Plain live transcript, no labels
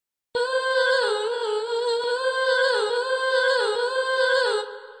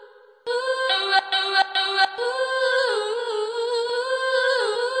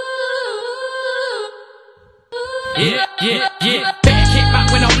Better kick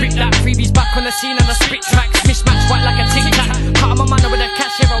back when I rip that. Freebies back on the scene and I spit tracks. Mismatch white like a tic-tac. Cut my manner with a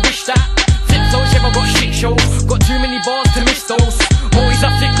cash, yeah, I wish that. Flip those, yeah, I got shit shows. Got too many bars to miss those. Always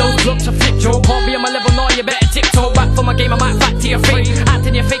I flip those blocks, I flip Joe. Can't be on my level, no, you better tiptoe. Back for my game, I might back to your face.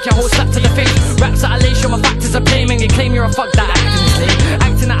 Acting your fake, your whole slap to the face. Raps that I lay, show my factors are playing. You claim you're a fuck that acting slave.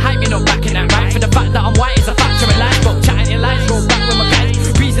 Acting that hype, you're not backing that right. For the fact that I'm white is a factor in life. Stop chatting your lies, go back with my guys.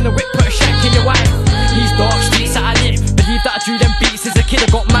 Breeze in the whip, put a shank in your wife. These dark streets that I live, believe that I drew them beats as a kid. I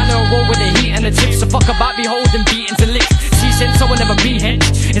got manner and roll with the heat and the chips. So fuck about me holding beatings and licks. See sense, I will never be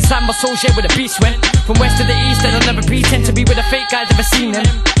hench. Inside my soul share with the beast went. From west to the east and I'll never pretend to be with the fake guys, ever seen them.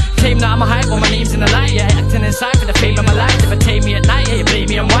 Claim that I'm a hype, well my name's in the light, yeah. Acting inside for the fame of my life. Never tame me at night, yeah, you blame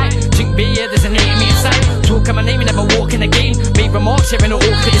me, I'm white. Drink beer, yeah, there's a name me inside. Talk of my name, you never walk in the game. Make remarks, sharing all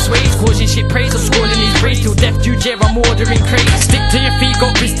awkward ways. Causing shit praise, I'm scrolling these braids. Till death do jail, I'm ordering crates. Stick to your feet,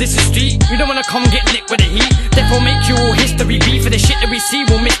 got business the street. You don't wanna come get licked with the heat. Death will make you all history beat. For the shit that we see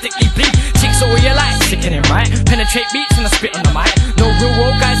will mystically bleed. Chicks all your life, sickening right. Penetrate beats and I spit on the mic. No real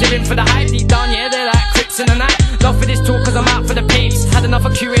world guys are in for the hype. Deep down, yeah, they're like crips in the night. Love for this talk cause I'm out for the pains. Had enough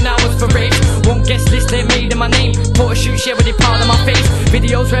of queuing hours for raves. Won't guest list, they made in my name. Photo shoot, share with the part of my face.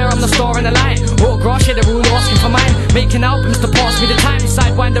 Videos where I'm the star in the light. Autographs, yeah, they're all asking for mine. Making albums to pass me the time.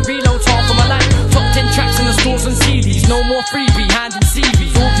 Sidewind the reloads half of my life. Top 10 tracks in the stores and CDs. No more freebie, handing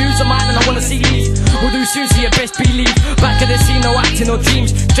CVs. All views are mine and I wanna see these. We'll do soon, so you best believe. Back of the scene, no acting or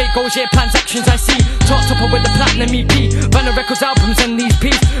dreams. Straight goals, yeah, transactions I see. Top topper with the platinum EP. Banner records, albums and these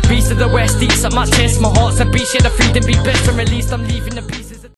P's. Beast of the West, eats up my chest. My heart's a beast, yeah, the freedom be blessed. From released, I'm leaving the beast.